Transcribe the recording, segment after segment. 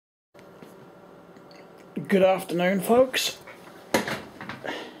Good afternoon, folks.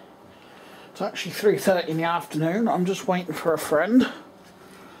 It's actually 3:30 in the afternoon. I'm just waiting for a friend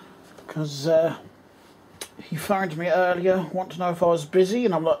because he phoned me earlier, wanted to know if I was busy,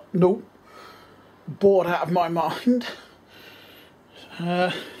 and I'm like, nope, bored out of my mind.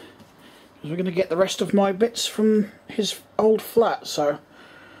 Because we're going to get the rest of my bits from his old flat, so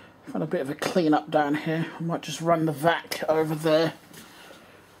I've had a bit of a clean up down here. I might just run the vac over there.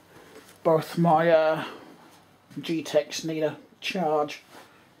 Both my G-Techs need a charge.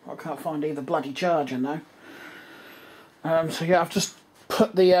 I can't find either bloody charger now. So yeah, I've just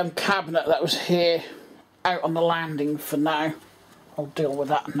put the cabinet that was here out on the landing for now. I'll deal with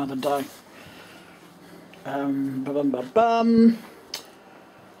that another day. I've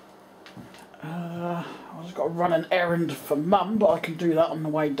just got to run an errand for Mum, but I can do that on the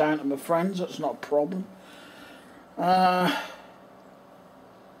way down to my friends. That's not a problem.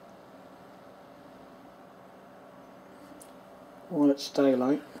 Well, it's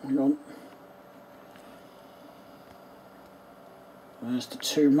daylight. Hang on. There's the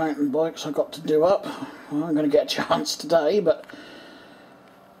 2 mountain bikes I got to do up. Well, I'm going to get a chance today, but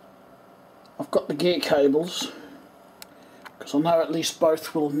I've got the gear cables, because I know at least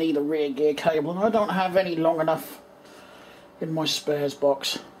both will need a rear gear cable, and I don't have any long enough in my spares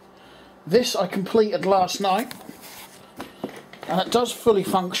box. This I completed last night, and it does fully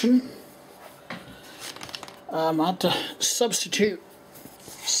function. I had to substitute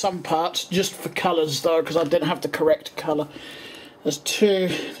some parts just for colours though, because I didn't have the correct colour. There's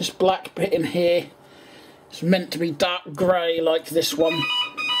this black bit in here. It's meant to be dark grey like this one.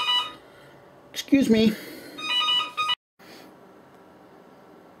 Excuse me.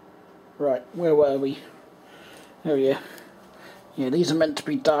 Right, where were we? Oh yeah. Yeah, these are meant to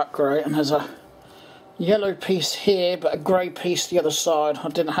be dark grey, and there's a yellow piece here, but a grey piece the other side. I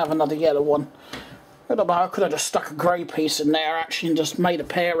didn't have another yellow one. I don't know, I could have just stuck a grey piece in there actually and just made a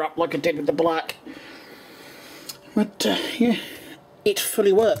pair up like I did with the black. But yeah, it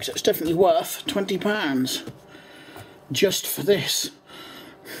fully works. It's definitely worth £20 just for this.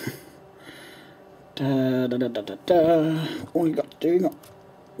 All you got to do, you got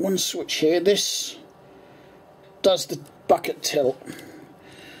one switch here. This does the bucket tilt.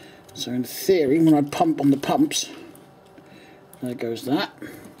 So in theory, when I pump on the pumps, there goes that.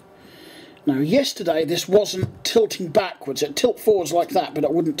 Now yesterday this wasn't tilting backwards. It'd tilt forwards like that, but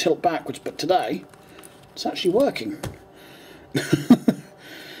it wouldn't tilt backwards. But today it's actually working. The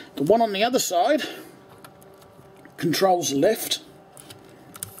one on the other side controls the lift.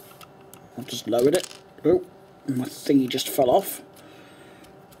 I've just lowered it. Oh, my thingy just fell off.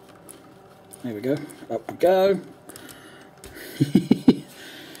 There we go. Up we go.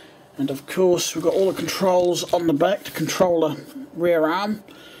 And of course we've got all the controls on the back to control the rear arm.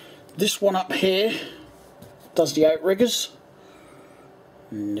 This one up here does the outriggers.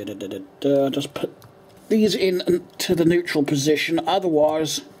 Just put these in to the neutral position,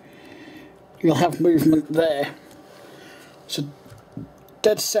 otherwise you'll have movement there. So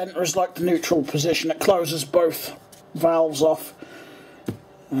dead centre is like the neutral position. It closes both valves off.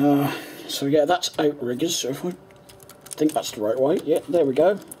 So yeah, that's outriggers. So if I think that's the right way, yeah, there we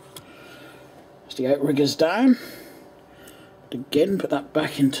go. That's the outriggers down. Again, put that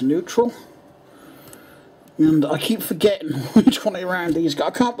back into neutral. And I keep forgetting which one around these guys.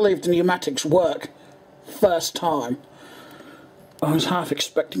 I can't believe the pneumatics work first time. I was half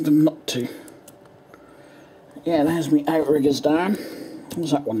expecting them not to. Yeah, there's me outriggers down. What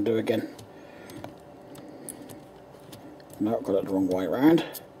does that one do again? No, I've got it the wrong way around.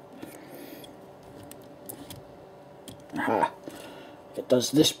 Aha. It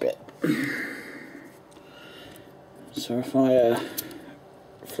does this bit. So if I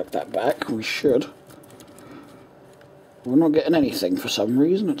flip that back, we should. We're not getting anything for some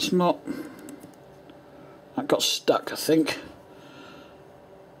reason. It's not. That got stuck, I think.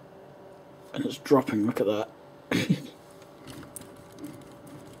 And it's dropping, look at that.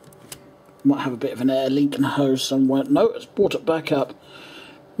 Might have a bit of an air leak in the hose somewhere. No, it's brought it back up.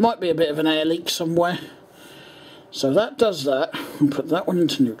 Might be a bit of an air leak somewhere. So that does that. We'll put that one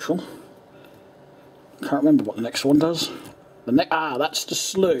into neutral. Can't remember what the next one does. That's the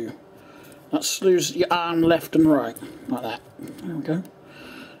slew. That slews your arm left and right, like that. There we go.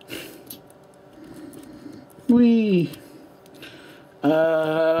 Whee!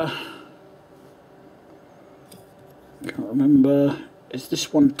 Can't remember. Is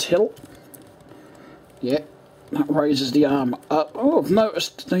this one tilt? Yeah, that raises the arm up. Oh, I've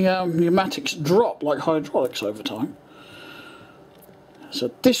noticed the pneumatics drop like hydraulics over time.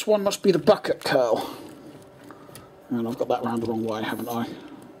 So this one must be the bucket curl. And I've got that round the wrong way, haven't I?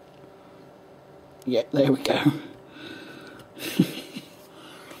 Yeah, there we go.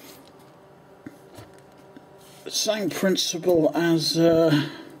 Same principle as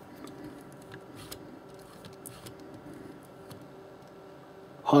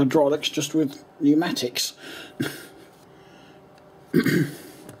hydraulics, just with pneumatics.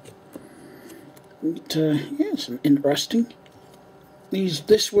 But, yeah, some interesting.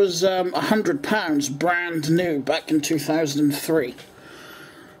 This was £100 brand new back in 2003.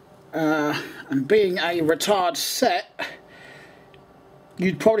 And being a retired set,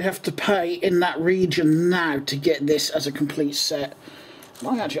 you'd probably have to pay in that region now to get this as a complete set.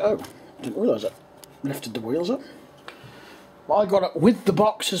 I actually, I didn't realise it. Lifted the wheels up. But I got it with the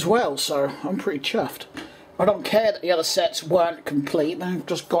box as well, so I'm pretty chuffed. I don't care that the other sets weren't complete. They've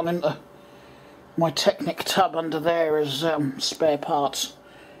just gone into my Technic tub under there as spare parts.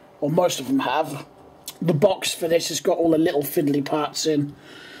 Well, most of them have. The box for this has got all the little fiddly parts in.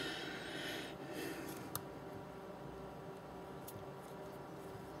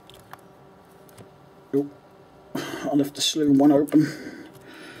 Oh, I left the saloon one open.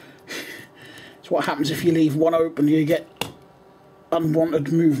 It's what happens if you leave one open, you get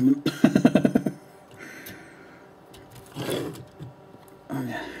unwanted movement. Oh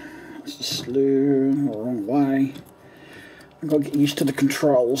yeah, that's the saloon, the wrong way. I've got to get used to the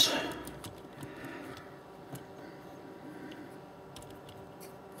controls.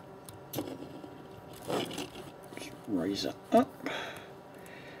 Just raise that up.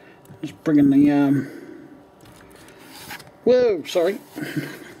 Just bringing the whoa, sorry.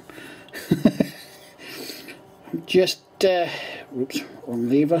 Just whoops, wrong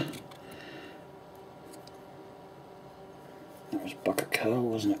lever. That was bucket curl,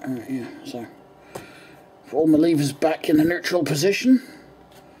 wasn't it? Yeah, so put all my levers back in the neutral position.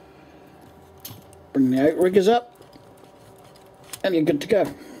 Bring the outriggers up, and you're good to go.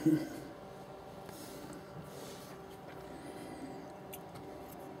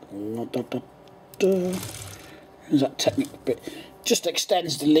 There's that Technic bit. Just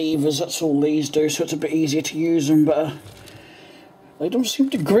extends the levers, that's all these do, so it's a bit easier to use them, but they don't seem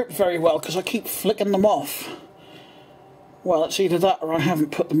to grip very well because I keep flicking them off. Well, it's either that or I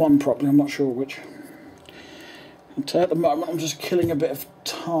haven't put them on properly, I'm not sure which. But at the moment I'm just killing a bit of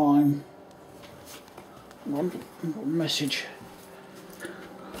time. One message.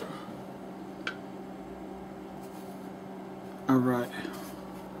 Alright.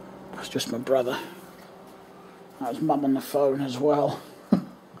 That's just my brother. That was Mum on the phone as well.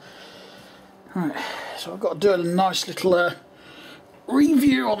 Right, so I've got to do a nice little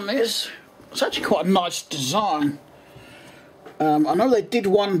review on this. It's actually quite a nice design. I know they did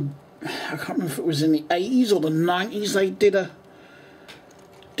one, I can't remember if it was in the 80s or the 90s they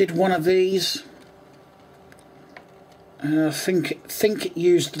did one of these. I think it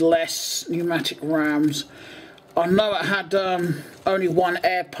used less pneumatic rams. I know it had only one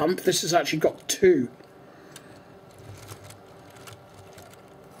air pump. This has actually got two.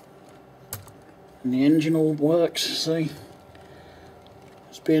 And the engine all works, see?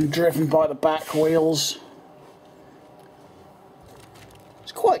 It's being driven by the back wheels.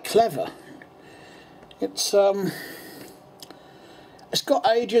 It's quite clever. It's got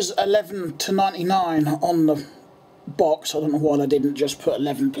ages 11 to 99 on the box. I don't know why they didn't just put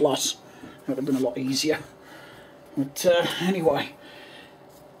 11 plus. It would have been a lot easier. But anyway,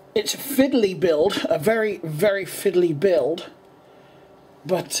 it's a fiddly build, a very, very fiddly build.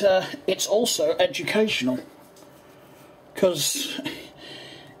 But it's also educational, because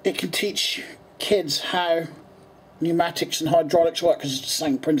it can teach kids how pneumatics and hydraulics work, because it's the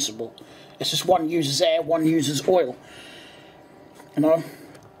same principle. It's just one uses air, one uses oil. You know,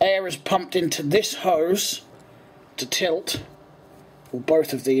 air is pumped into this hose to tilt, or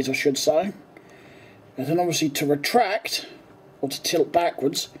both of these I should say, and then obviously to retract, or to tilt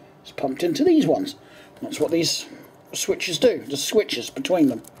backwards, it's pumped into these ones. And that's what these switches do, the switches between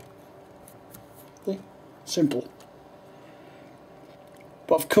them. See? Simple.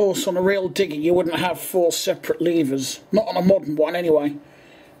 But of course on a real digger you wouldn't have 4 separate levers, not on a modern one anyway.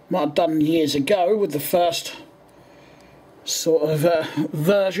 Might have done years ago with the first sort of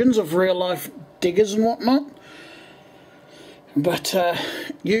versions of real life diggers and whatnot, but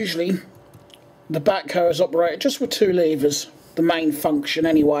usually the backhoe is operated just with 2 levers, the main function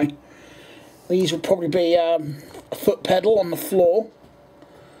anyway. These would probably be a foot pedal on the floor,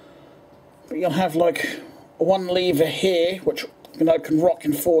 but you'll have like one lever here which, you know, can rock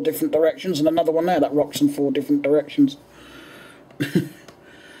in 4 different directions, and another one there that rocks in 4 different directions.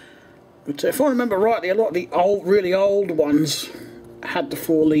 But if I remember rightly, a lot of the old, really old ones had the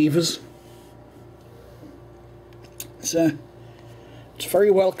 4 levers. So It's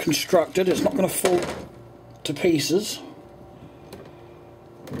very well constructed, it's not going to fall to pieces.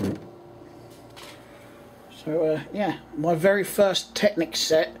 So yeah, my very first Technics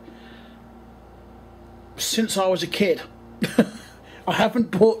set since I was a kid. I haven't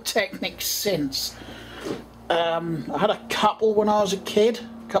bought Technics since. I had a couple when I was a kid,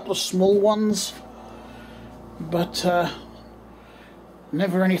 a couple of small ones, but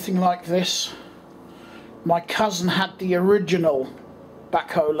never anything like this. My cousin had the original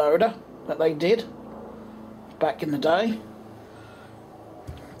backhoe loader that they did back in the day,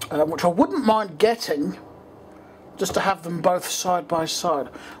 which I wouldn't mind getting, just to have them both side by side.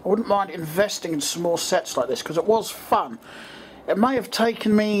 I wouldn't mind investing in some more sets like this because it was fun. It may have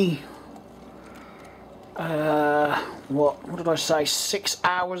taken me what did I say, 6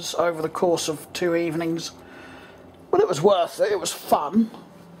 hours over the course of 2 evenings, but it was worth it. It was fun.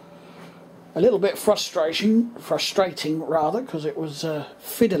 A little bit frustrating rather, because it was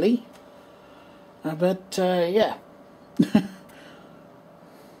fiddly, but yeah.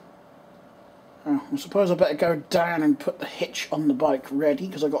 Oh, I suppose I better go down and put the hitch on the bike ready,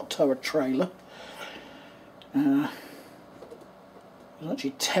 because I've got to tow a trailer. I was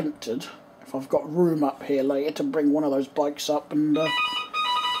actually tempted, if I've got room up here later, to bring one of those bikes up and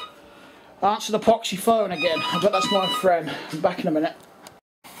answer the Poxy phone again. I bet that's my friend. I'm back in a minute.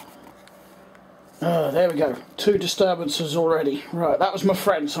 Oh, there we go. 2 disturbances already. Right, that was my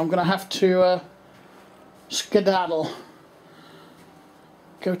friend, so I'm going to have to skedaddle.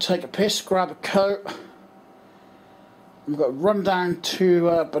 Go take a piss, grab a coat. I've got to run down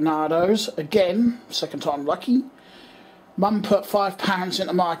to Bernardo's again, second time lucky. Mum put £5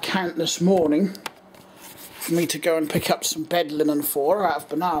 into my account this morning for me to go and pick up some bed linen for her out of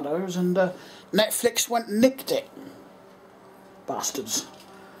Bernardo's, and Netflix went and nicked it. Bastards.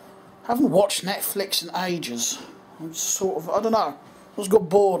 I haven't watched Netflix in ages. I'm sort of, I don't know, I just got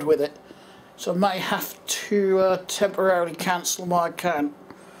bored with it. So I may have to temporarily cancel my account,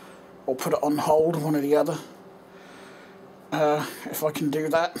 or put it on hold, one or the other, if I can do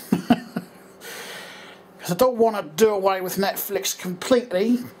that. Because I don't want to do away with Netflix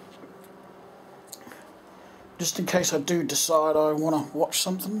completely, just in case I do decide I want to watch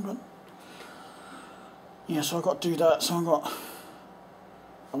something. But yeah, so I've got to do that. So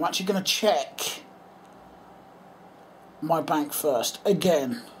I'm actually going to check my bank first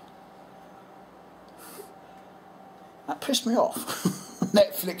again. That pissed me off.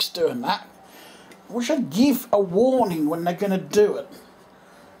 Netflix doing that. I wish I'd give a warning when they're going to do it,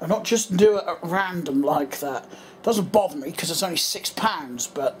 and not just do it at random like that. It doesn't bother me because it's only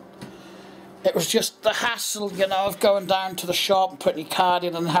 £6, but it was just the hassle, you know, of going down to the shop and putting your card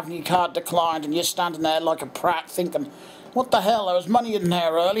in and having your card declined, and you're standing there like a prat thinking, what the hell, there was money in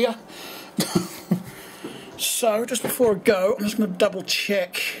there earlier. So just before I go, I'm just going to double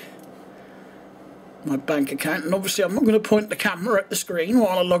check my bank account, and obviously I'm not going to point the camera at the screen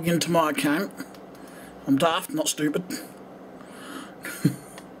while I log into my account. I'm daft, not stupid.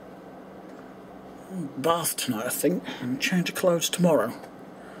 Bath tonight, I think, and change of clothes tomorrow.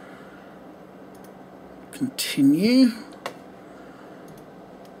 Continue.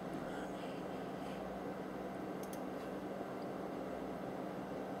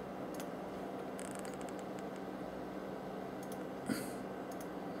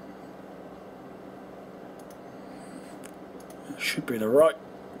 Should be the right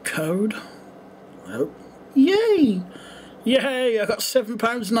code. Oh, yay! Yay! I got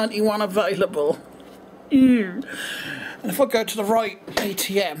 £7.91 available. Ew. And if I go to the right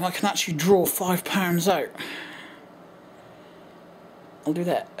ATM, I can actually draw £5 out. I'll do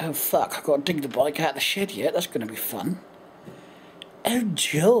that. Oh fuck! I've got to dig the bike out of the shed yet. That's going to be fun. Oh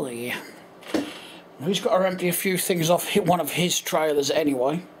joy! Well, he's got to empty a few things off one of his trailers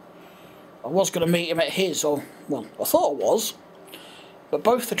anyway. I was going to meet him at his, or well, I thought I was. But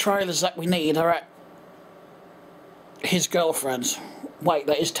both the trailers that we need are at his girlfriend's. Wait,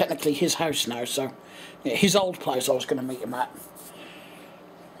 that is technically his house now, so yeah, his old place I was going to meet him at.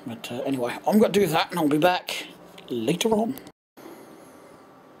 But anyway, I'm going to do that and I'll be back later on.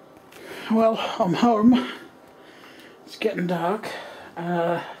 Well, I'm home. It's getting dark.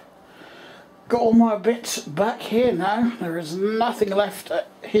 Got all my bits back here now. There is nothing left at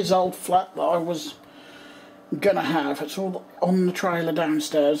his old flat that I was gonna have. It's all on the trailer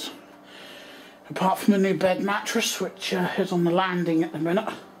downstairs, apart from the new bed mattress, which is on the landing at the minute,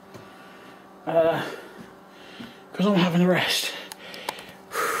 because I'm having a rest.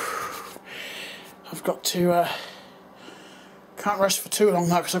 I've got to can't rest for too long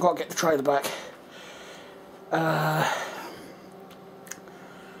now because I've got to get the trailer back.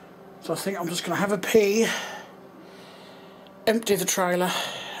 So I think I'm just gonna have a pee, empty the trailer,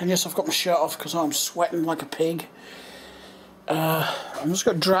 and yes, I've got my shirt off because I'm sweating like a pig. I'm just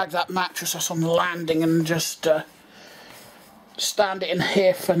going to drag that mattress that's on the landing and just stand it in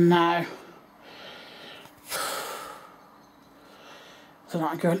here for now. Then I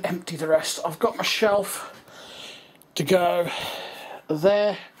can go and empty the rest. I've got my shelf to go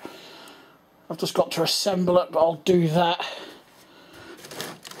there. I've just got to assemble it, but I'll do that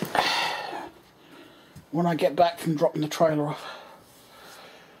when I get back from dropping the trailer off.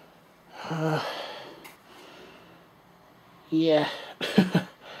 Yeah.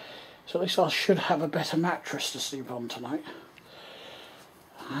 So at least I should have a better mattress to sleep on tonight.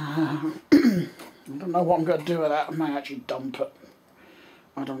 I don't know what I'm going to do with that. I may actually dump it.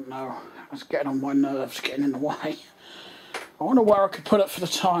 I don't know. It's getting on my nerves, getting in the way. I wonder where I could put it for the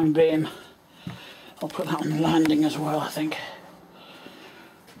time being. I'll put that on the landing as well, I think.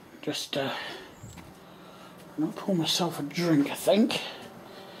 Just, I'm going to pour myself a drink, I think.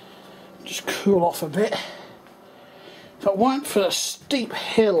 Just cool off a bit. If it weren't for the steep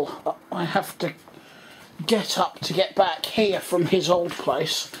hill I have to get up to get back here from his old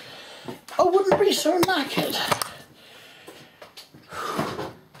place, I wouldn't be so knackered.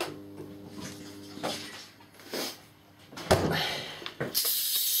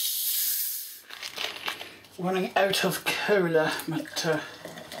 Running out of cola, but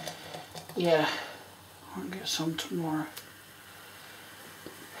yeah, I'll get some tomorrow.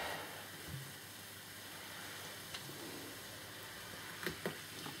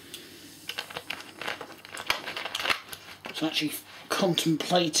 I was actually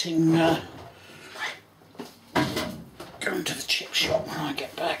contemplating going to the chip shop when I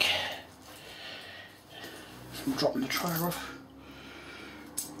get back from dropping the trailer off.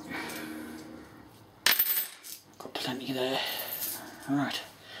 Got plenty there. Right,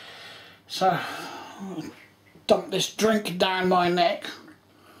 so I'll dump this drink down my neck.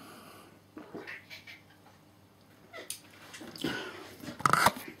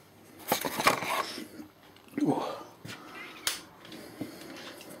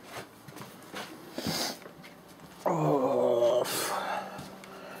 Oh,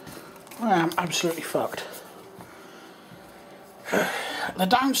 I am absolutely fucked. The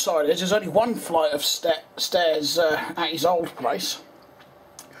downside is there's only one flight of stairs at his old place.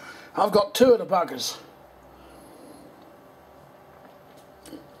 I've got two of the buggers.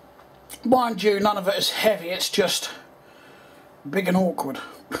 Mind you, none of it is heavy, it's just big and awkward.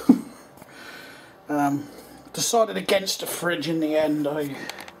 Decided against a fridge in the end. I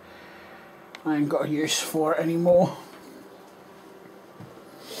ain't got a use for it anymore.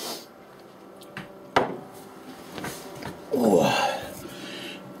 Oh.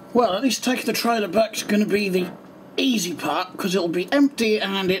 Well, at least taking the trailer back is going to be the easy part, because it'll be empty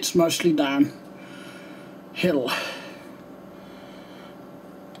and it's mostly downhill.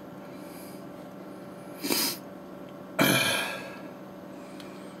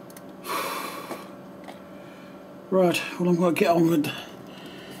 Right, well, I'm going to get on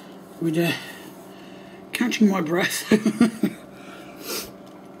with catching my breath.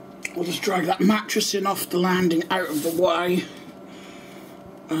 I'll just drag that mattress in off the landing out of the way.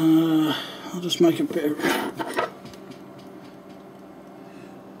 I'll just make a bit of...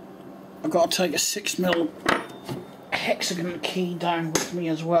 I've got to take a 6mm hexagon key down with me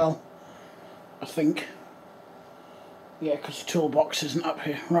as well, I think. Yeah, because the toolbox isn't up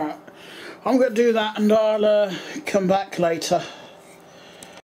here. Right, I'm going to do that and I'll come back later.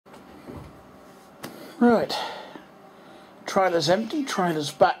 Right, trailer's empty,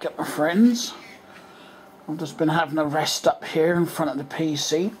 trailer's back at my friend's. I've just been having a rest up here in front of the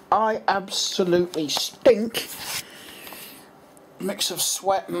PC. I absolutely stink. Mix of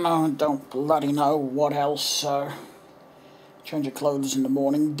sweat and I don't bloody know what else, so change of clothes in the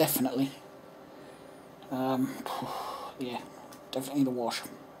morning, definitely. Yeah, definitely need a wash.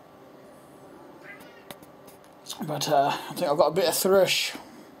 But I think I've got a bit of thrush.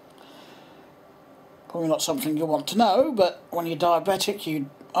 Probably not something you want to know, but when you're diabetic you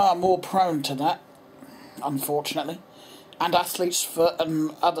are more prone to that, unfortunately. And athlete's foot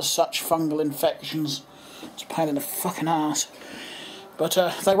and other such fungal infections. It's a pain in the fucking arse. But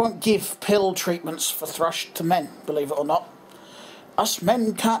they won't give pill treatments for thrush to men, believe it or not. Us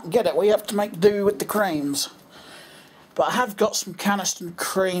men can't get it, we have to make do with the creams. But I have got some Canesten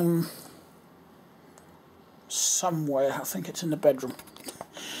cream somewhere. I think it's in the bedroom.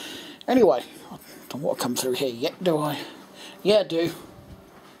 Anyway, I don't want to come through here yet, do I? Yeah, I do.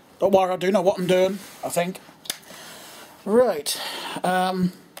 Don't worry, I do know what I'm doing, I think. Right.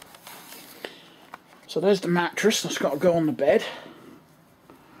 So there's the mattress that's got to go on the bed.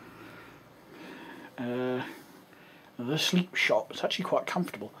 the sleep shop. It's actually quite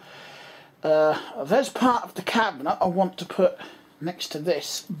comfortable. There's part of the cabinet I want to put next to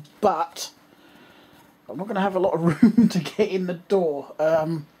this, but I'm not going to have a lot of room to get in the door.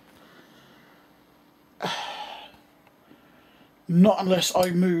 Not unless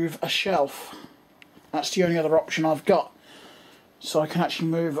I move a shelf. That's the only other option I've got. So I can actually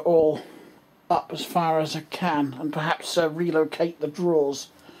move it all up as far as I can, and perhaps relocate the drawers,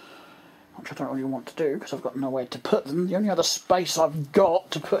 which I don't really want to do because I've got nowhere to put them. The only other space I've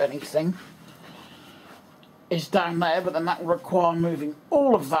got to put anything is down there, but then that will require moving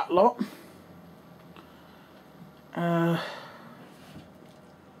all of that lot.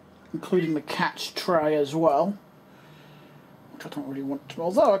 Including the cat's tray as well, which I don't really want to,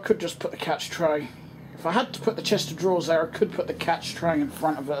 although I could just put the cat's tray. If I had to put the chest of drawers there, I could put the cat's tray in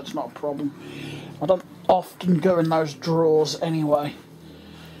front of it, it's not a problem. I don't often go in those drawers anyway.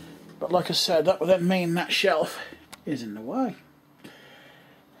 But like I said, that would then mean that shelf is in the way.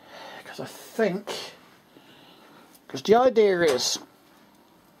 Because I think, because the idea is,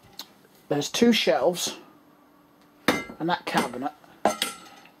 there's two shelves and that cabinet,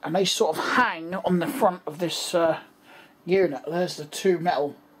 and they sort of hang on the front of this unit. There's the two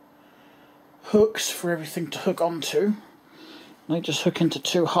metal hooks for everything to hook onto. They just hook into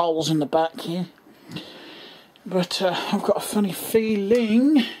two holes in the back here. But I've got a funny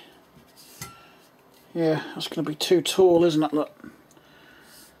feeling, yeah, that's going to be too tall, isn't it? Look.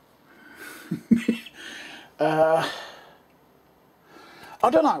 I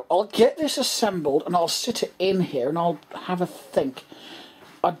don't know, I'll get this assembled and I'll sit it in here and I'll have a think.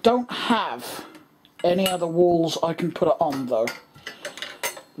 I don't have any other walls I can put it on though.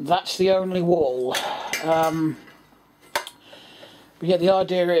 That's the only wall. But yeah, the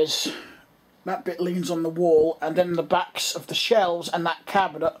idea is that bit leans on the wall, and then the backs of the shelves and that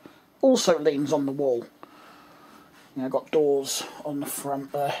cabinet also leans on the wall. You know, I've got doors on the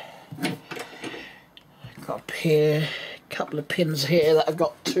front there. Got up here, a couple of pins here that I've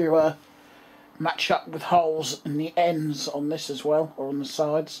got to match up with holes in the ends on this as well, or on the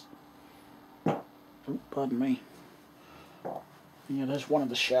sides. Oh, pardon me. Yeah, there's one of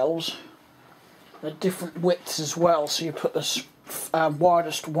the shelves. They're different widths as well, so you put this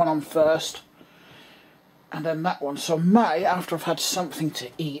widest one on first, and then that one. So I may, after I've had something to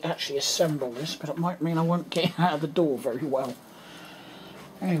eat, actually assemble this, but it might mean I won't get out of the door very well.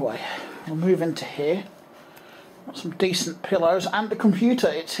 Anyway, we'll move into here. Got some decent pillows and the computer,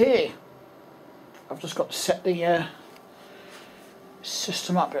 it's here. I've just got to set the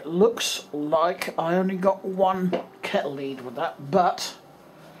system up. It looks like I only got one kettle lead with that, but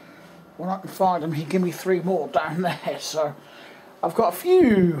when I can find them, he gave me 3 more down there, so I've got a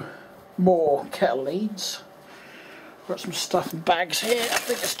few more kettle leads. Got some stuff in bags here. I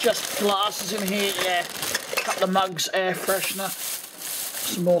think it's just glasses in here, yeah. A couple of mugs, air freshener,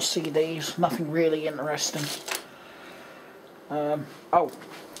 some more CDs, nothing really interesting. Oh,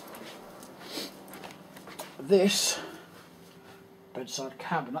 this bedside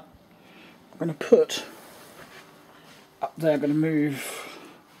cabinet I'm going to put up there. I'm going to move,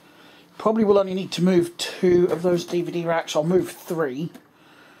 probably will only need to move 2 of those DVD racks. I'll move 3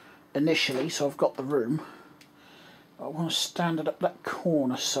 initially, so I've got the room. I want to stand it up that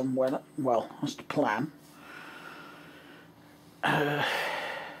corner somewhere. Well, that's the plan.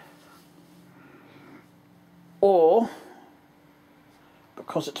 Or,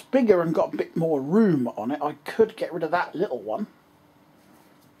 because it's bigger and got a bit more room on it, I could get rid of that little one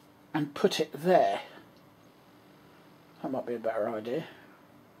and put it there. That might be a better idea.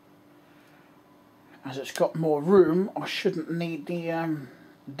 As it's got more room, I shouldn't need the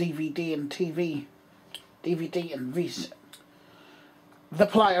DVD and the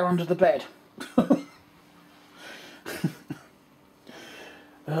player under the bed.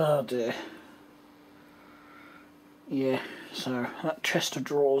 Oh dear. Yeah, so that chest of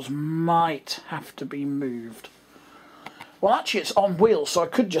drawers might have to be moved. Well, actually it's on wheels, so I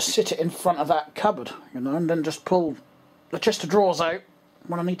could just sit it in front of that cupboard, you know, and then just pull the chest of drawers out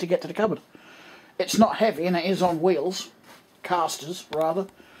when I need to get to the cupboard. It's not heavy and it is on wheels, casters rather,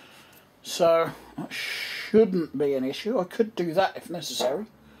 so that shouldn't be an issue. I could do that if necessary.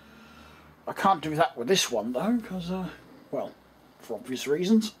 I can't do that with this one though, because, well, for obvious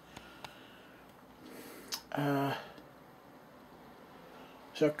reasons.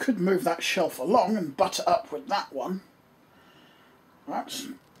 So I could move that shelf along and butt it up with that one. That's,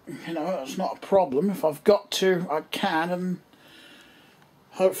 you know, that's not a problem. If I've got to, I can, and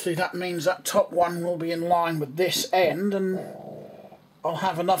hopefully that means that top one will be in line with this end, and I'll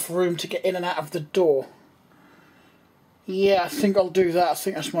have enough room to get in and out of the door. Yeah, I think I'll do that. I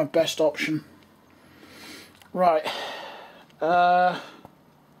think that's my best option. Right. Yeah,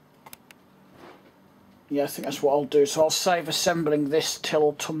 I think that's what I'll do. So I'll save assembling this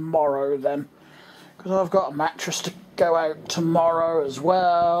till tomorrow then. Because I've got a mattress to go out tomorrow as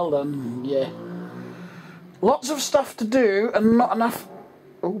well, and yeah. Lots of stuff to do and not enough,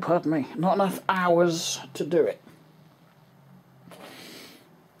 oh pardon me, not enough hours to do it.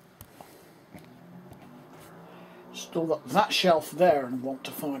 Still got that shelf there and want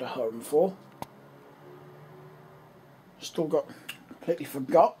to find a home for. Still got, completely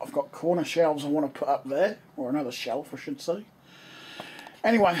forgot, I've got corner shelves I want to put up there, or another shelf I should say.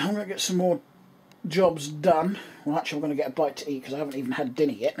 Anyway, I'm going to get some more jobs done. Well, actually I'm going to get a bite to eat because I haven't even had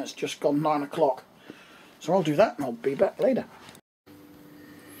dinner yet and it's just gone 9 o'clock. So I'll do that and I'll be back later.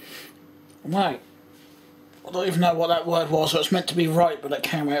 Right, I don't even know what that word was, so it's meant to be right, but it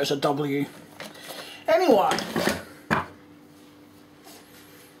came out as a W. Anyway,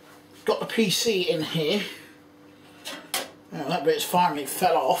 got the PC in here. Now that bit's finally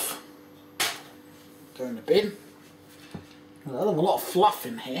fell off. Go in the bin. There's a lot of fluff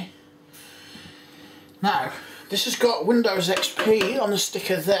in here. Now, this has got Windows XP on the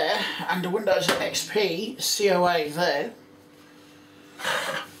sticker there, and a Windows XP COA there.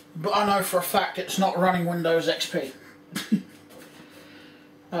 But I know for a fact it's not running Windows XP.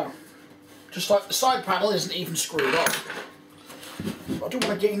 Oh. Just like the side panel isn't even screwed on. But I don't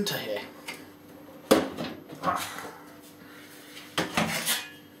want to get into here. Got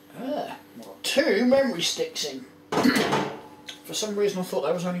 2 memory sticks in. For some reason I thought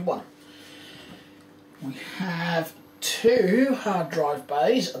there was only 1. We have 2 hard drive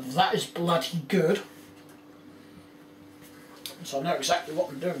bays. That is bloody good. So I know exactly what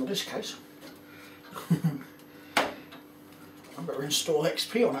I'm doing with this case. I better install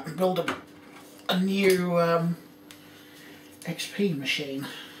XP on it and build a new XP machine.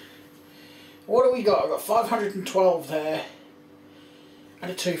 What do we got? I've got 512 there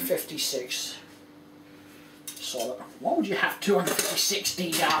and a 256. So why would you have 256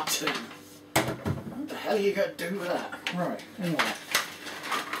 DDR2? What the hell are you going to do with that? Right, anyway.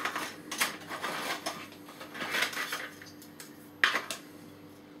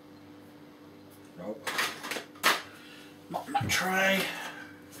 Nope. Not that tray.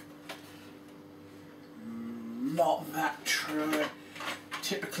 Not that tray.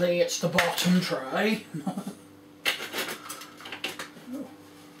 Typically it's the bottom tray. Oh,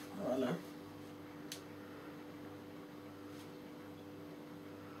 hello.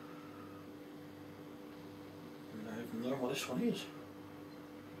 I don't even know what this one is.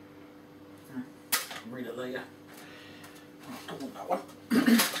 I'll read it later. Oh, I don't want that one.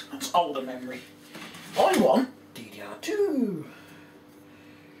 That's older memory. I want DDR2.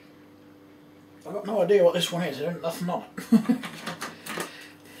 I've got no idea what this one is. There ain't nothing on it.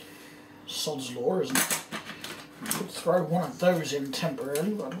 Sod's law, isn't it? I could throw one of those in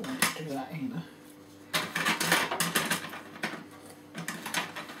temporarily, but I don't want to do that either.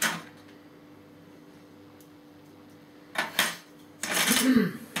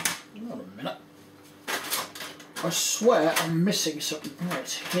 Hold on a minute. I swear I'm missing something. Oh,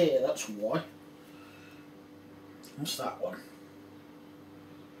 it's here, that's why. What's that one?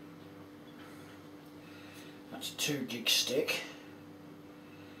 That's a 2 gig stick.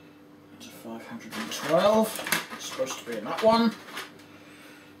 That's a 512. It's supposed to be in that one.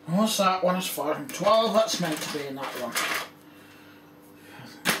 What's that one? It's 512. That's meant to be in that one.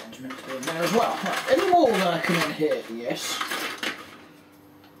 That one's meant to be in there as well. Right, any more lurking in here? Yes.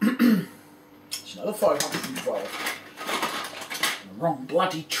 It's another 512. The wrong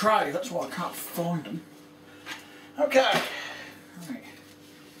bloody tray. That's why I can't find them. Okay. Right.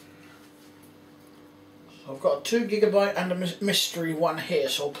 So I've got a 2 gigabyte and a mystery one here,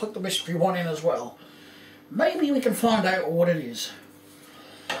 so I'll plug the mystery one in as well. Maybe we can find out what it is.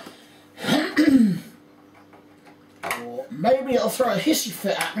 Or maybe it'll throw a hissy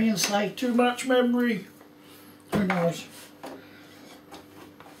fit at me and say, too much memory. Who knows?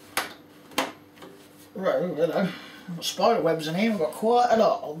 Right, oh, hello. I've got spider webs in here, I've got quite a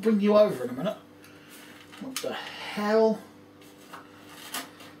lot. I'll bring you over in a minute. What the hell?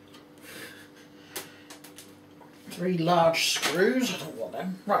 3 large screws, I don't want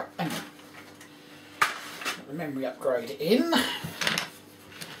them. Right, anyway. Put the memory upgrade in.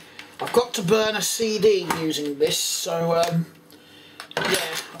 I've got to burn a CD using this, so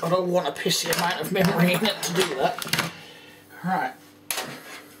yeah, I don't want a pissy amount of memory in it to do that. Right.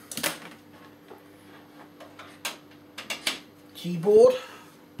 Keyboard.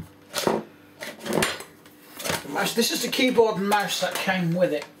 Mouse. This is the keyboard and mouse that came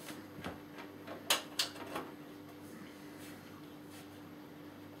with it.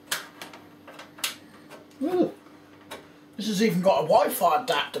 Ooh. This has even got a Wi-Fi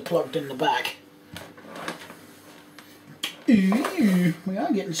adapter plugged in the back. Ooh, we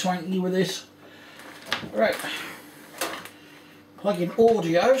are getting swanky with this. Right. Plug in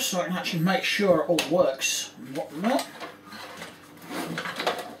audio so I can actually make sure it all works and whatnot.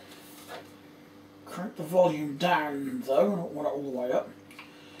 Crank the volume down though, I don't want it all the way up.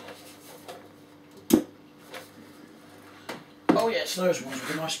 Oh yes, those ones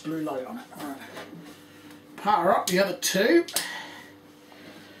with a nice blue light on it. Right. Power up the other two.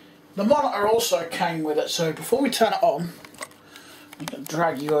 The monitor also came with it, so before we turn it on, I'm going to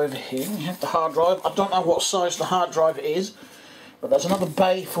drag you over here. We have the hard drive. I don't know what size the hard drive is, but there's another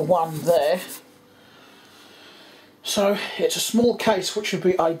bay for one there. So it's a small case which would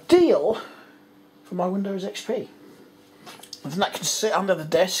be ideal for my Windows XP. And that can sit under the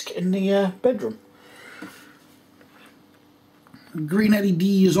desk in the bedroom. Green LED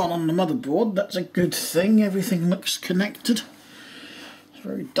is on the motherboard. That's a good thing. Everything looks connected. It's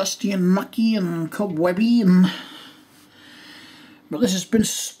very dusty and mucky and cobwebby, but this has been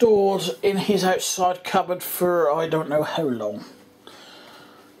stored in his outside cupboard for I don't know how long.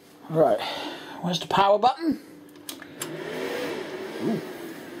 Right, where's the power button? Ooh.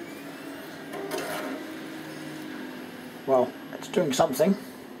 Well, it's doing something.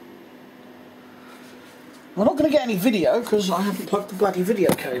 We're not going to get any video because I haven't plugged the bloody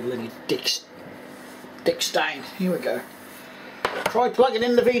video cable in, you dick stain. Here we go. Try plugging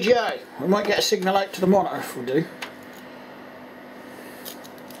in the VGA. We might get a signal out to the monitor if we do.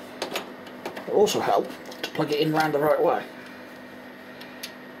 It'll also help to plug it in round the right way.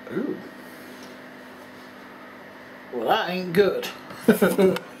 Ooh. Well, that ain't good.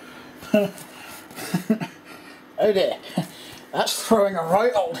 Oh dear. That's throwing a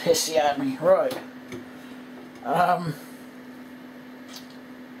right old hissy at me. Right.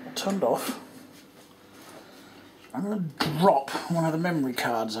 Turned off. I'm going to drop one of the memory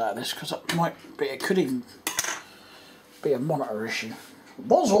cards out of this because it could even be a monitor issue. It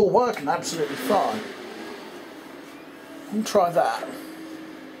was all working absolutely fine. Let me try that.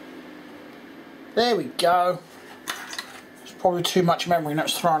 There we go. It's probably too much memory and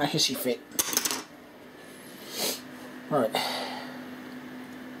it's throwing a hissy fit. Right.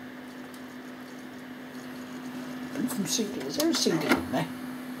 From CD. Is there a CD in there?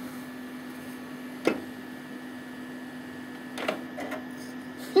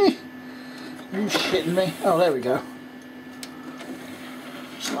 Are you shitting me? Oh, there we go.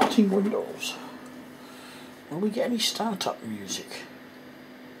 Starting Windows. Will we get any startup music?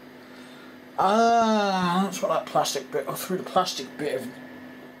 Ah, that's what that plastic bit. I threw the plastic bit of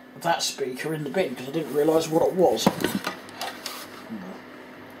that speaker in the bin because I didn't realise what it was. I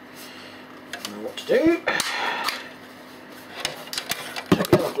know what to do.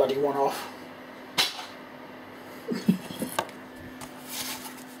 Take the other bloody one off.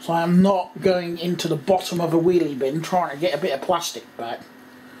 So I am not going into the bottom of a wheelie bin trying to get a bit of plastic back.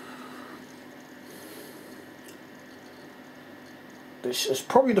 This is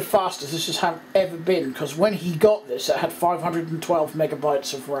probably the fastest this has ever been because when he got this it had 512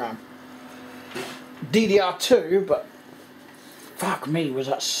 megabytes of RAM. DDR2, but fuck me was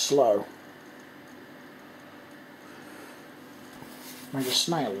that slow. Made a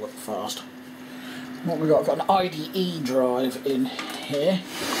snail look fast. What we got? I've got an IDE drive in here.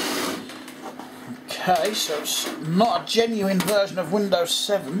 Okay, so it's not a genuine version of Windows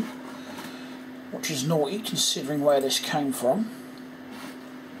 7, which is naughty considering where this came from.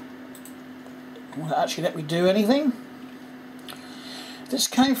 Will it actually let me do anything? This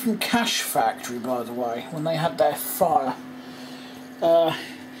came from Cache Factory, by the way, when they had their fire.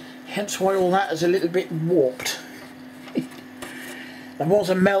 Hence why all that is a little bit warped. There was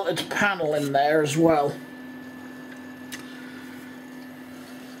a melted panel in there as well.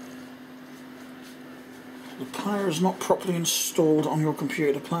 The player is not properly installed on your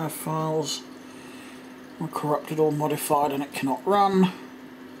computer. The player files are corrupted or modified and it cannot run.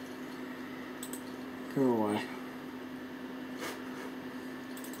 Go away.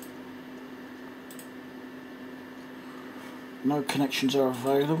 No connections are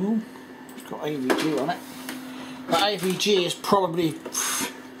available. It's got AVG on it. The AVG is probably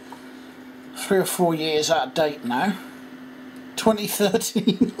 3 or 4 years out of date now.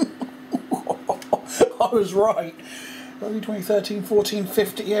 2013. I was right. Only 2013, 14,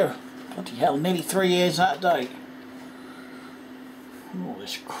 15. Yeah. Bloody hell, nearly 3 years out of date. All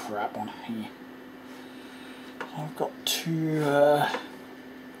this crap on here. I've got to.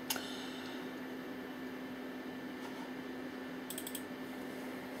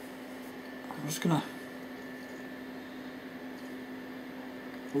 I'm just gonna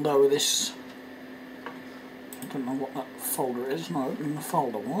lower this don't know what that folder is. Not opening the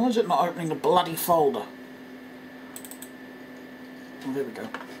folder. Why is it not opening the bloody folder? Oh, there we go.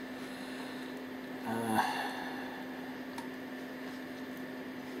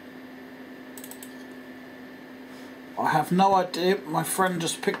 I have no idea. My friend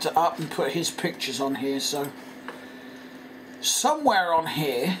just picked it up and put his pictures on here, so somewhere on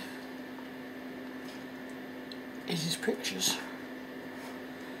here is his pictures.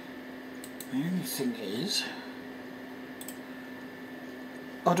 The only thing is,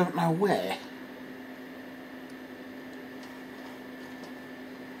 I don't know where.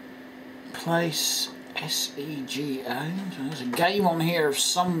 Place SEGA. So there's a game on here of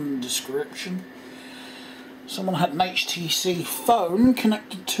some description. Someone had an HTC phone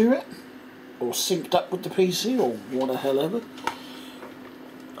connected to it, or synced up with the PC, or what the hell ever.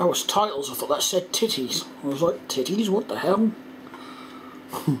 Oh, it's titles. I thought that said titties. I was like, titties? What the hell?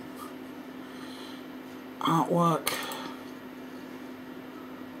 Artwork.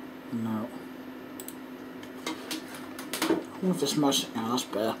 No. I wonder if this most... Oh, that's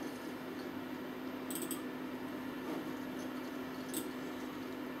better.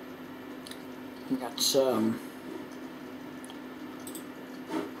 That's don't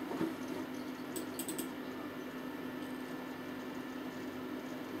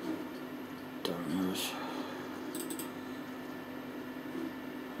know.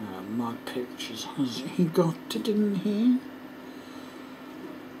 My pictures. Has he got it in here?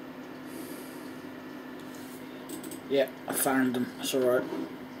 Yeah, I found them. That's alright.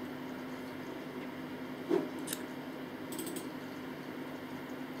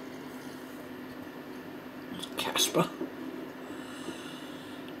 Casper.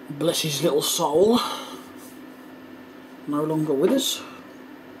 Bless his little soul. No longer with us.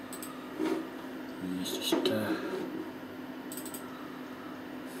 It's just a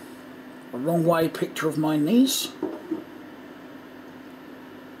wrong way picture of my niece.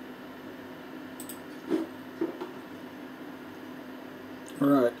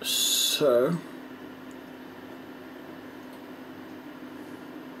 Right, so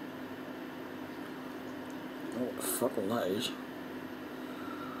what the fuck all that is?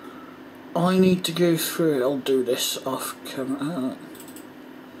 I need to go through it. I'll do this off camera.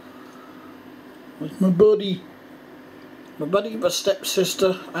 With my buddy. My buddy, my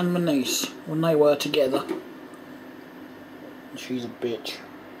stepsister and my niece when they were together. And she's a bitch.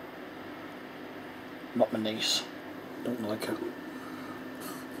 Not my niece. Don't like her.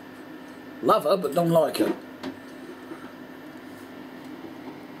 Love her, but don't like her.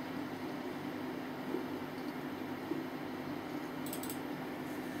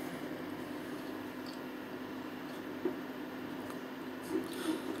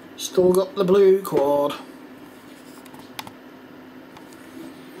 Still got the blue quad.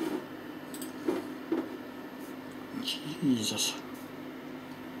 Jesus.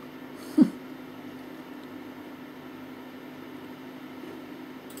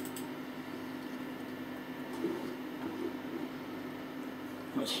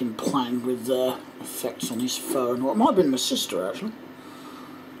 That's him playing with effects on his phone. Well, it might have been my sister actually.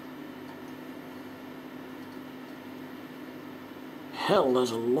 Hell,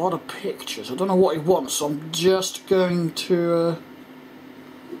 there's a lot of pictures. I don't know what he wants, so I'm just going to...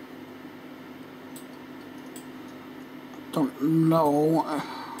 don't know.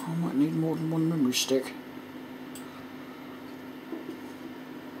 I might need more than one memory stick.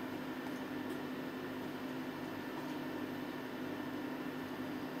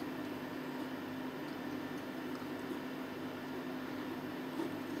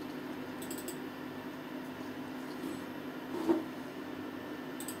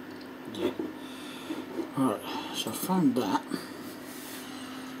 Right, so I found that.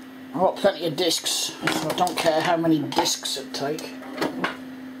 I've got plenty of discs, so I don't care how many discs it take.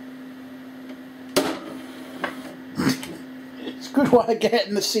 It's a good way of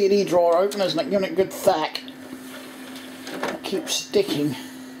getting the CD drawer open, isn't it? Giving it a good thack. It keeps sticking.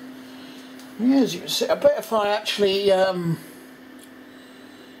 Yeah, as you can see, I bet if I actually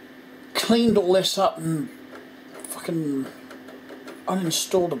cleaned all this up and fucking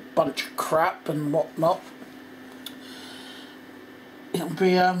uninstalled a bunch of crap and whatnot, it'll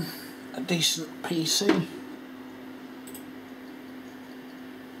be a decent PC.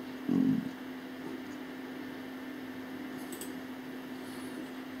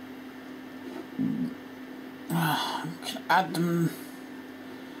 I can add them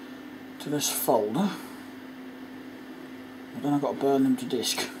to this folder, but then I've got to burn them to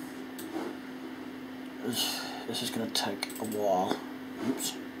disk. This is going to take a while.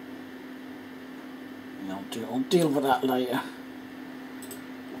 Oops. Yeah, I'll deal with that later.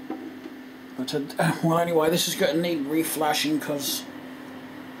 But well, anyway, this is going to need reflashing because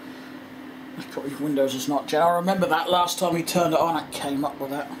Windows is not gen. I remember that last time we turned it on, it came up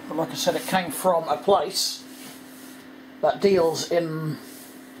with that. But like I said, it came from a place that deals in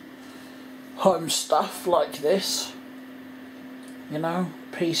home stuff like this. You know,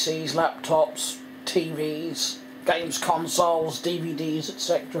 PCs, laptops, TVs, games consoles, DVDs,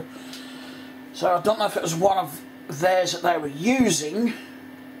 etc. So I don't know if it was one of theirs that they were using,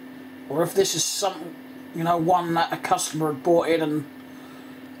 or if this is some, you know, one that a customer had bought in and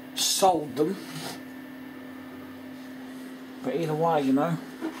sold them. But either way, you know,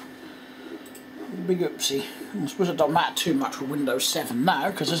 big oopsie. I suppose it don't matter too much with Windows 7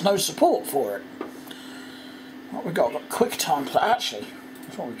 now because there's no support for it. What we got? We've got QuickTime Play. Actually,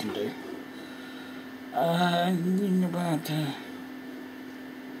 that's what we can do.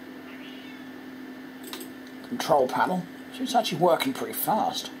 Control panel. So it's actually working pretty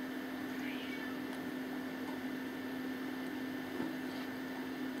fast.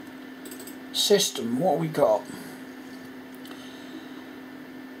 System, what have we got?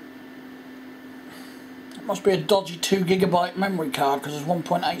 It must be a dodgy 2GB memory card because it's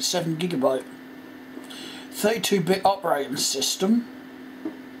 1.87GB. 32-bit operating system.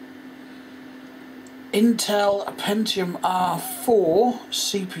 Intel Pentium R4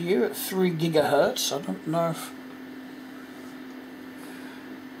 CPU at 3GHz. I don't know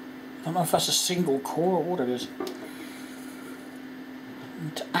if that's a single core or what it is.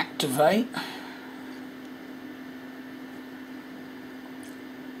 And to activate,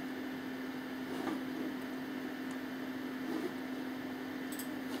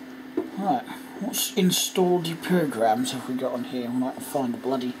 right, what's installed your programs have we got on here? I might find the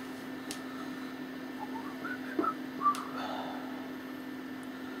bloody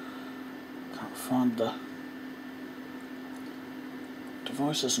find the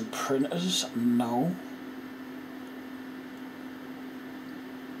devices and printers. No.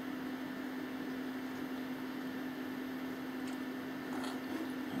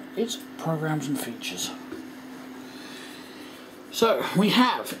 It's programs and features. So we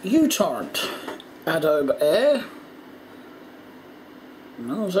have uTorrent, Adobe Air.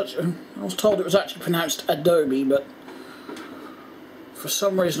 No, I was told it was actually pronounced Adobe, but for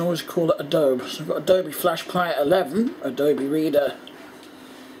some reason I always call it Adobe. So I've got Adobe Flash Player 11, Adobe Reader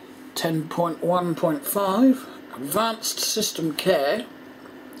 10.1.5, Advanced System Care,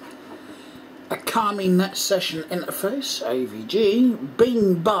 Akami Net Session Interface, AVG,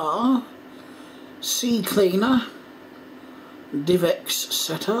 Bing Bar, CCleaner, DivX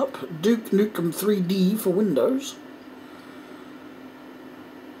Setup, Duke Nukem 3D for Windows,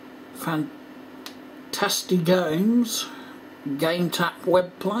 Fantastic Games, GameTap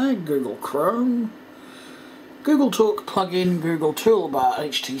Web Player, Google Chrome, Google Talk plugin, Google Toolbar,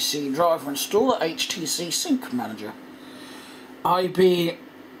 HTC Driver Installer, HTC Sync Manager, IB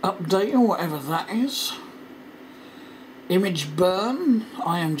Updater, whatever that is, Image Burn,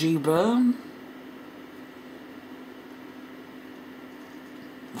 IMG Burn.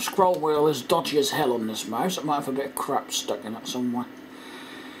 The scroll wheel is dodgy as hell on this mouse. It might have a bit of crap stuck in it somewhere.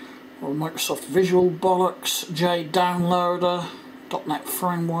 Or Microsoft Visual Bollocks, J Downloader, .NET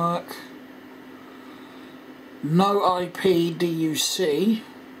Framework, No IP DUC,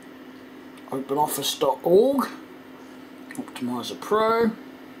 OpenOffice.org, Optimizer Pro,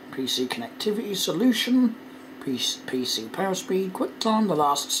 PC Connectivity Solution, PC Power Speed, QuickTime, The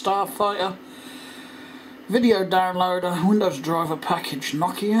Last Starfighter, Video Downloader, Windows Driver Package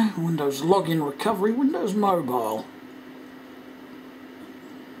Nokia, Windows Login Recovery, Windows Mobile.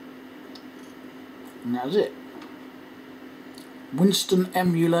 And that's it. Winston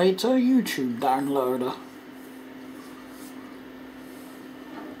Emulator, YouTube Downloader.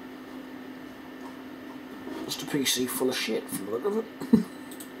 Just a PC full of shit from the look of it.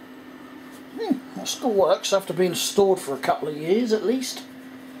 Yeah, that still works after being stored for a couple of years at least.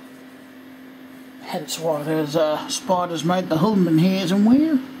 Hence why there's spiders made the Hulman hairs and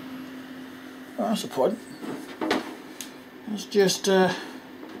wear. Oh, that's the point. Let's just go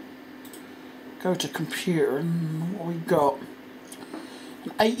to computer and what we've got.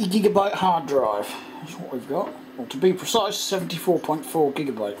 An 80GB hard drive. That's what we've got. Well, to be precise,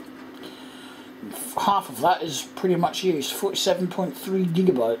 74.4GB. Half of that is pretty much used,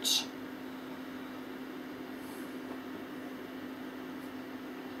 47.3GB.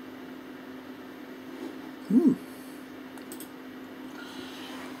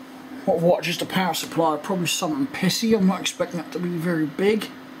 What, just a power supply? Probably something pissy. I'm not expecting it to be very big.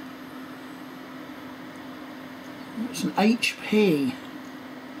 It's an HP.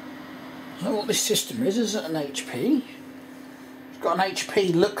 Is that what this system is? Is it an HP? got an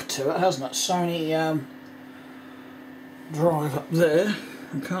HP look to it, hasn't it? Sony drive up there.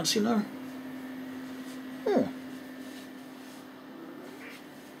 I can't see no. Yeah.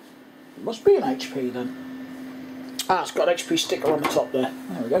 It must be an HP then. Ah, it's got an HP sticker on the top there.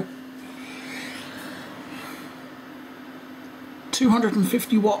 There we go.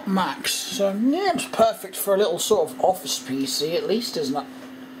 250 watt max. So yeah, it's perfect for a little sort of office PC at least, isn't it?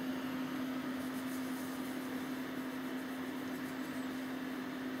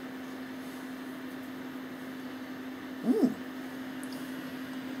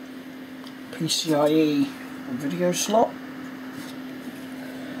 PCIe video slot,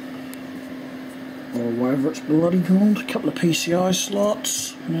 or whatever it's bloody called. A couple of PCI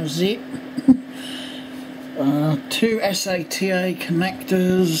slots. There's it. 2 SATA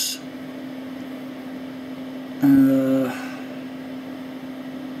connectors.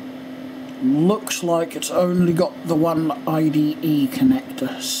 Looks like it's only got the one IDE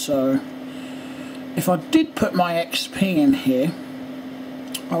connector, so if I did put my XP in here,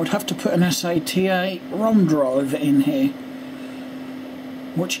 I would have to put an SATA ROM drive in here,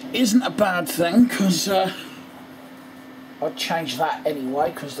 which isn't a bad thing, because I'd change that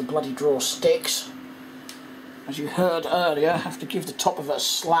anyway, because the bloody drawer sticks. As you heard earlier, I have to give the top of it a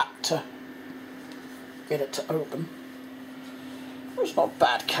slap to get it to open. It's not a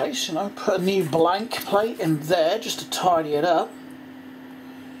bad case, you know. Put a new blank plate in there just to tidy it up.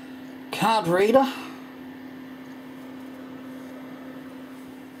 Card reader.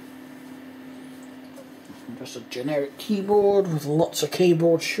 Just a generic keyboard with lots of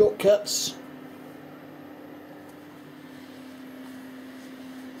keyboard shortcuts.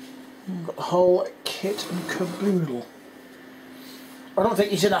 Got the whole kit and caboodle. I don't think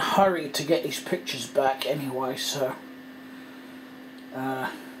he's in a hurry to get his pictures back anyway, so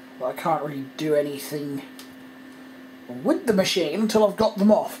but I can't really do anything with the machine until I've got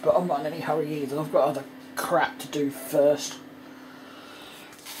them off, but I'm not in any hurry either. I've got other crap to do first.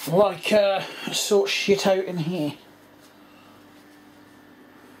 Like sort shit out in here.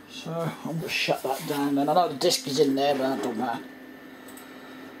 So I'm going to shut that down then. I know the disc is in there, but that don't matter.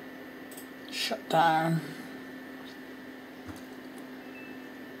 Shut down.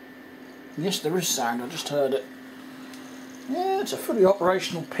 Yes, there is sound, I just heard it. Yeah, it's a fully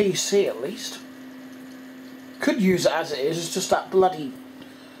operational PC at least. Could use it as it is, it's just that bloody...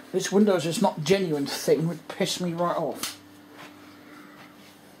 This Windows is not genuine thing would piss me right off.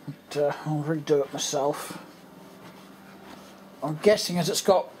 But I'll redo it myself. I'm guessing as it's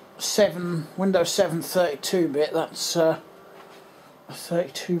got Windows 7 32-bit, that's a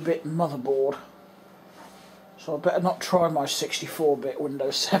 32-bit motherboard. So I better not try my 64-bit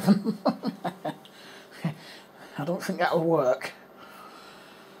Windows 7. I don't think that'll work.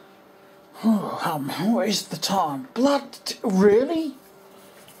 Oh, what is the time? Blood, really?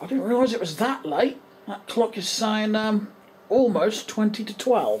 I didn't realise it was that late. That clock is saying almost 20 to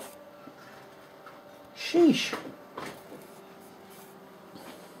 12. Sheesh.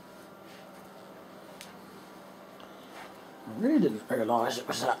 I really didn't realise it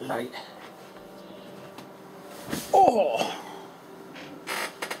was that late. Oh!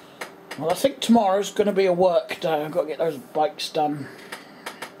 Well, I think tomorrow's going to be a work day. I've got to get those bikes done.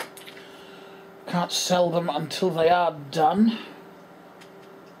 Can't sell them until they are done.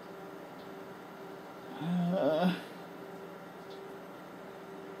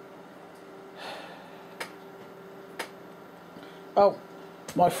 Oh,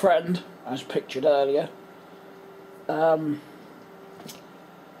 my friend, as pictured earlier,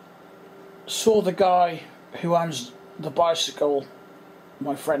 saw the guy who owns the bicycle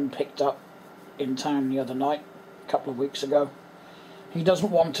my friend picked up in town the other night, a couple of weeks ago. He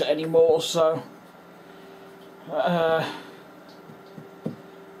doesn't want it anymore, so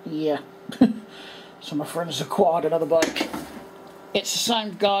yeah. So my friend has acquired another bike. It's the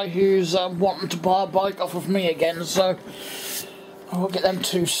same guy who's wanting to buy a bike off of me again, so I'll get them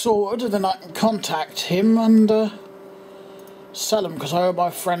two sorted and then I can contact him and sell them, because I owe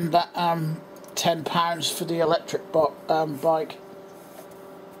my friend that £10 for the electric bike.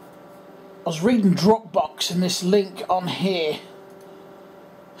 I was reading Dropbox and this link on here.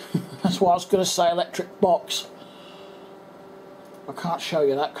 That's why I was going to say electric box. I can't show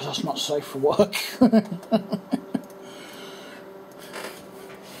you that because that's not safe for work.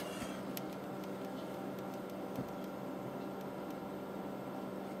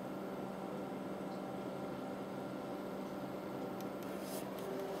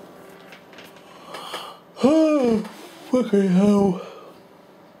 Oh, fucking hell.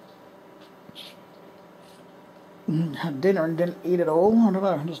 Had dinner and didn't eat it all. I don't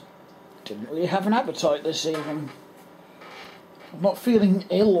know, I just didn't really have an appetite this evening. I'm not feeling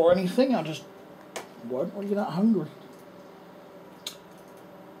ill or anything, I just won't when you're that hungry.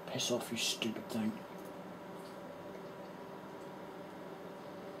 Piss off, you stupid thing.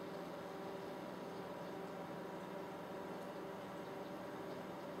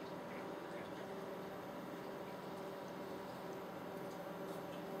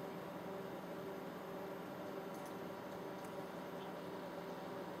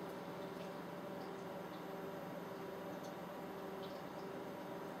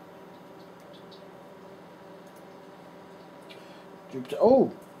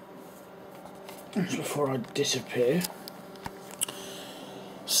 Oh! Just before I disappear,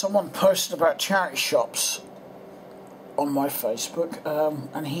 someone posted about charity shops on my Facebook,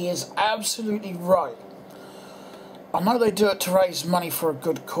 and he is absolutely right. I know they do it to raise money for a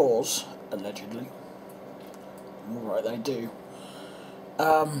good cause, allegedly. Alright, they do.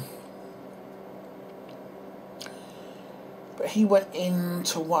 But he went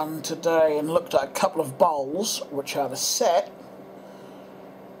into one today and looked at a couple of bowls, which are the set,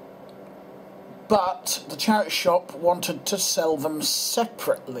 but the charity shop wanted to sell them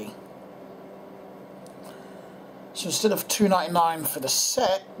separately. So instead of $2.99 for the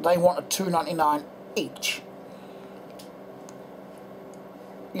set, they wanted $2.99 each.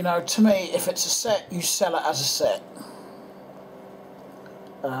 You know, to me, if it's a set, you sell it as a set.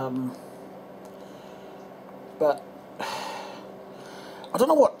 But I don't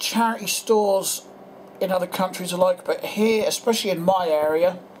know what charity stores in other countries are like, but here, especially in my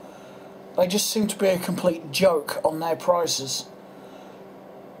area, they just seem to be a complete joke on their prices.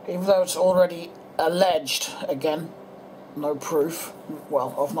 Even though it's already alleged, again, no proof.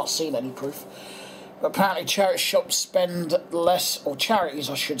 Well, I've not seen any proof. But apparently charity shops spend less, or charities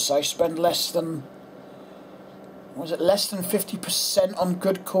I should say, spend less than, was it less than 50% on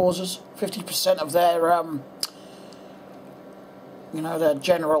good causes? 50% of their, you know, their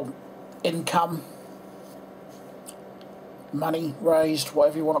general income, money raised,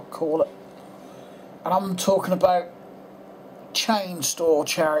 whatever you want to call it. And I'm talking about chain store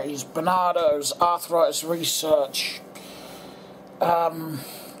charities, Barnardo's, Arthritis Research, the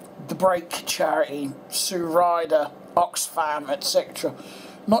Break charity, Sue Ryder, Oxfam, etc.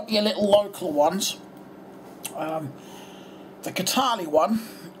 Not your little local ones. The Katali one,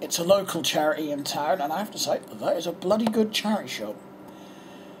 it's a local charity in town, and I have to say, that is a bloody good charity shop.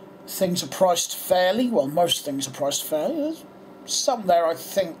 Things are priced fairly, well, most things are priced fairly. There's some there I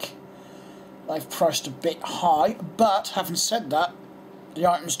think they've priced a bit high, but having said that, the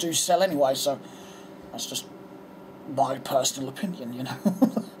items do sell anyway, so that's just my personal opinion, you know.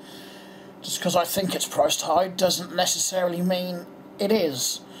 Just because I think it's priced high doesn't necessarily mean it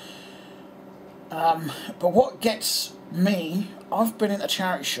is. But what gets me, I've been into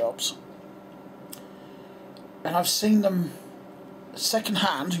charity shops and I've seen them second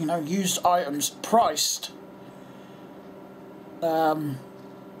hand, you know, used items priced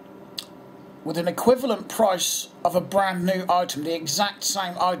with an equivalent price of a brand new item, the exact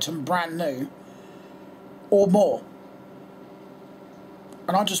same item brand new, or more.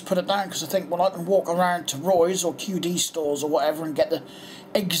 And I just put it down because I think, well, I can walk around to Roy's or QD stores or whatever and get the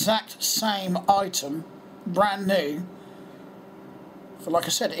exact same item, brand new, for, like I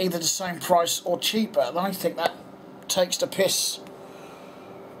said, either the same price or cheaper. And I think that takes the piss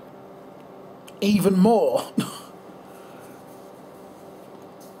even more.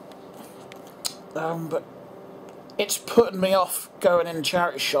 But it's putting me off going in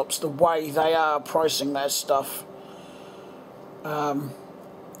charity shops the way they are pricing their stuff.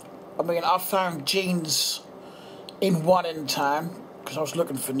 I mean, I found jeans in one in town because I was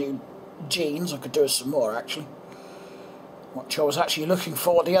looking for new jeans. I could do with some more, actually, which I was actually looking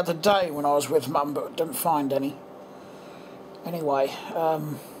for the other day when I was with Mum, but didn't find any. Anyway,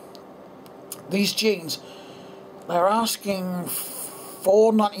 these jeans, they're asking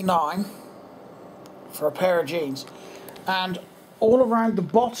 $4.99 for a pair of jeans, and all around the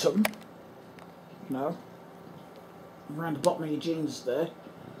bottom, you know, around the bottom of your jeans there,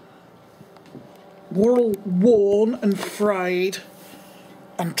 were all worn and frayed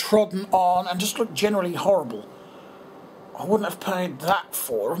and trodden on and just looked generally horrible. I wouldn't have paid that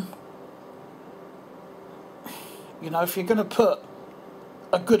for them. You know, if you're going to put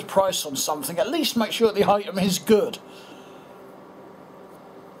a good price on something, at least make sure the item is good.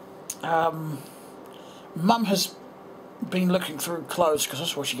 Mum has been looking through clothes, because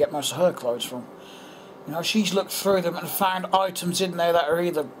that's where she gets most of her clothes from. You know, she's looked through them and found items in there that are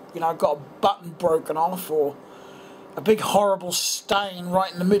either, you know, got a button broken off or a big horrible stain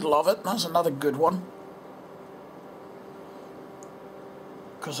right in the middle of it. That's another good one.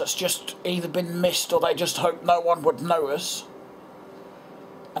 Because it's just either been missed or they just hoped no one would notice.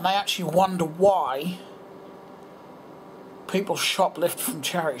 and they actually wonder why people shoplift from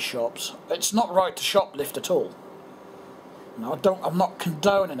charity shops. It's not right to shoplift at all. No, I'm not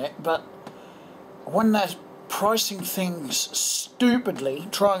condoning it, but when they're pricing things stupidly,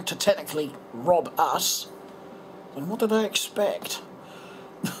 trying to technically rob us, then what do they expect?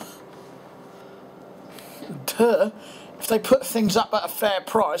 Duh. If they put things up at a fair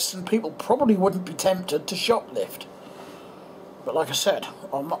price, then people probably wouldn't be tempted to shoplift. But like I said,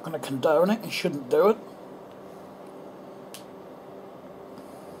 I'm not going to condone it. You shouldn't do it.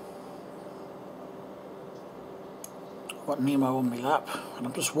 I've got Nemo on my lap, and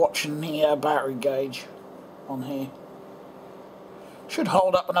I'm just watching the battery gauge on here. Should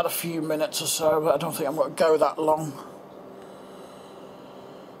hold up another few minutes or so, but I don't think I'm going to go that long.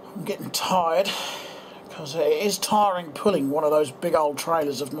 I'm getting tired, because it is tiring pulling one of those big old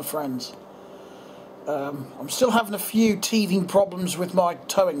trailers of my friend's. I'm still having a few teething problems with my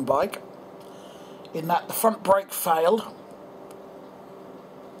towing bike, in that the front brake failed.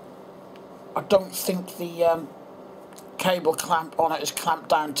 I don't think the cable clamp on it is clamped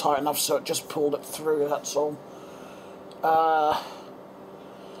down tight enough, so it just pulled it through, that's all.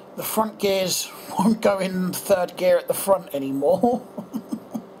 The front gears won't go in third gear at the front anymore.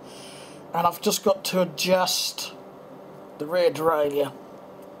 And I've just got to adjust the rear derailleur.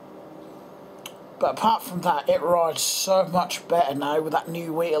 But apart from that, it rides so much better now with that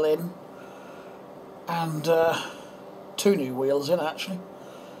new wheel in. And 2 new wheels in, actually.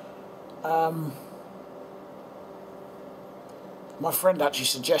 My friend actually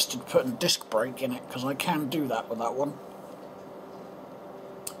suggested putting disc brake in it, because I can do that with that one.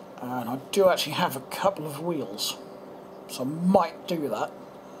 And I do actually have a couple of wheels, so I might do that.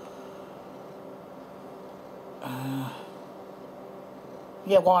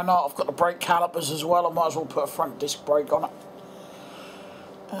 Yeah, why not? I've got the brake calipers as well. I might as well put a front disc brake on it.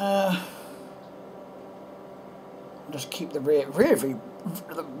 Just keep the rear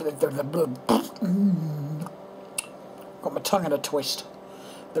got my tongue in a twist.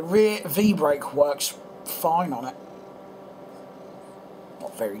 The rear V-brake works fine on it.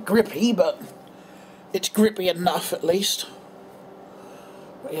 Not very grippy, but it's grippy enough at least.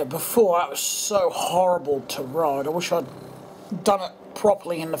 But yeah, before that was so horrible to ride. I wish I'd done it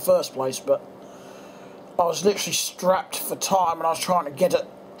properly in the first place, but I was literally strapped for time and I was trying to get it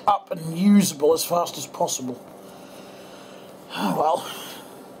up and usable as fast as possible. Oh well.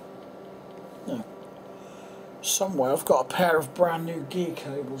 Yeah. Somewhere I've got a pair of brand new gear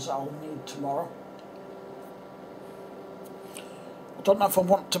cables that I'll need tomorrow. I don't know if I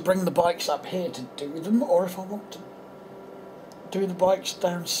want to bring the bikes up here to do them, or if I want to do the bikes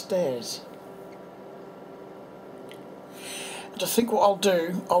downstairs. And I think what I'll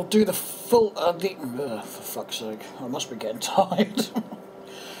do the full, for fuck's sake, I must be getting tired.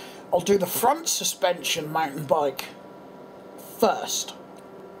 I'll do the front suspension mountain bike first,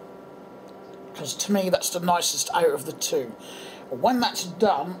 because to me that's the nicest out of the two. When that's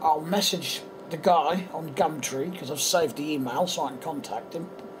done, I'll message the guy on Gumtree, because I've saved the email so I can contact him,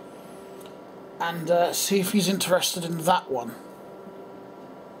 and see if he's interested in that one.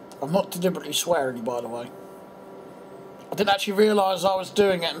 I'm not deliberately swearing, by the way. I didn't actually realise I was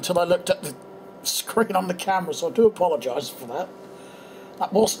doing it until I looked at the screen on the camera, so I do apologise for that.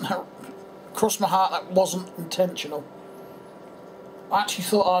 That wasn't, crossed my heart, that wasn't intentional. I actually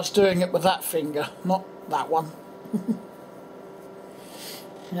thought I was doing it with that finger, not that one.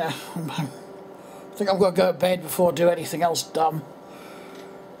 Yeah, I think I'm going to go to bed before I do anything else dumb.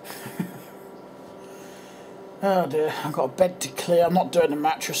 Oh dear, I've got a bed to clear. I'm not doing a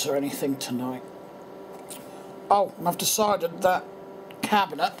mattress or anything tonight. Oh, and I've decided that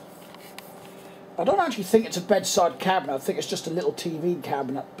cabinet, I don't actually think it's a bedside cabinet, I think it's just a little TV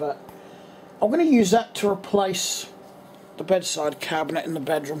cabinet, but I'm going to use that to replace the bedside cabinet in the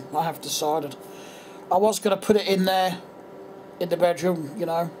bedroom. I have decided. I was going to put it in there, in the bedroom, you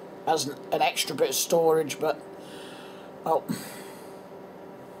know, as an extra bit of storage, but, oh,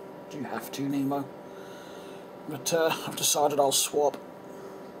 do you have to, Nemo? But I've decided I'll swap.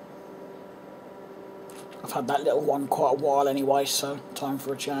 I've had that little one quite a while anyway, so time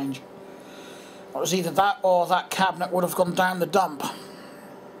for a change. It was either that or that cabinet would have gone down the dump.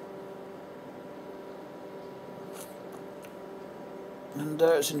 And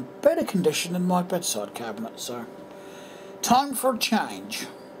it's in better condition than my bedside cabinet, so time for a change.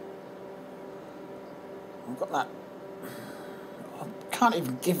 I've got that. I can't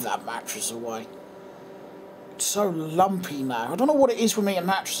even give that mattress away. It's so lumpy now. I don't know what it is with me and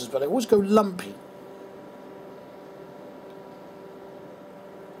mattresses, but they always go lumpy.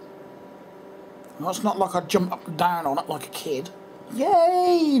 Well, it's not like I jump up and down on it like a kid.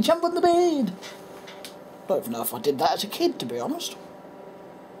 Yay! Jump on the bed! Don't even know if I did that as a kid, to be honest.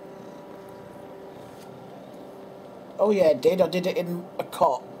 Oh yeah, I did. I did it in a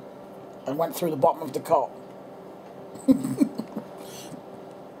cot. And went through the bottom of the cot.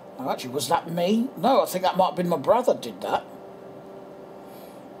 Oh, actually, was that me? No, I think that might have been my brother did that.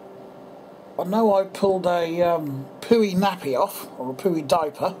 I know I pulled a pooey nappy off, or a pooey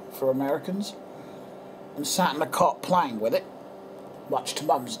diaper for Americans, and sat in the cot playing with it, much to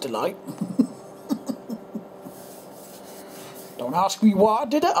Mum's delight. Don't ask me why I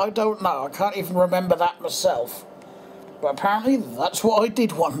did it, I don't know. I can't even remember that myself. But apparently that's what I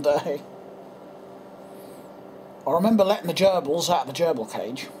did one day. I remember letting the gerbils out of the gerbil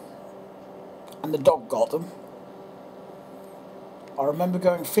cage, and the dog got them. I remember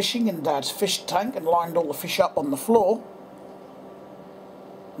going fishing in Dad's fish tank and lined all the fish up on the floor.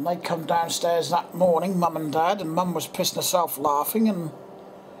 And they'd come downstairs that morning, Mum and Dad, and Mum was pissing herself laughing, and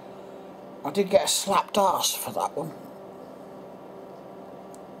I did get a slapped arse for that one.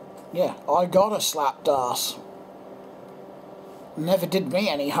 Yeah, I got a slapped arse. Never did me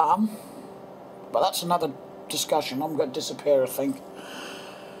any harm. But that's another discussion. I'm going to disappear, I think.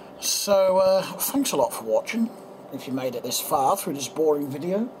 So, thanks a lot for watching, if you made it this far through this boring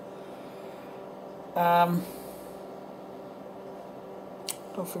video. Don't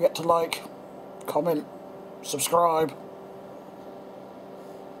forget to like, comment, subscribe.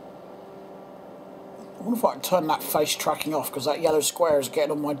 I wonder if I can turn that face tracking off, because that yellow square is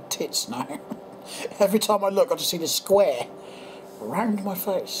getting on my tits now. Every time I look, I just see this square around my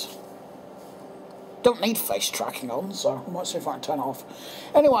face. Don't need face tracking on, so I might see if I can turn it off.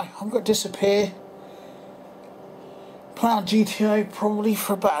 Anyway, I'm going to disappear. Play on GTA probably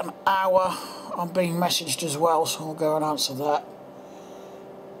for about an hour. I'm being messaged as well, so I'll go and answer that.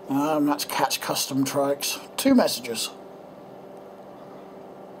 That's Cat's Custom Trikes. 2 messages.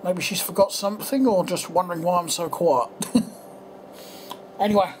 Maybe she's forgot something, or just wondering why I'm so quiet.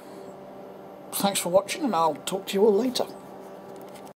 Anyway, thanks for watching, and I'll talk to you all later.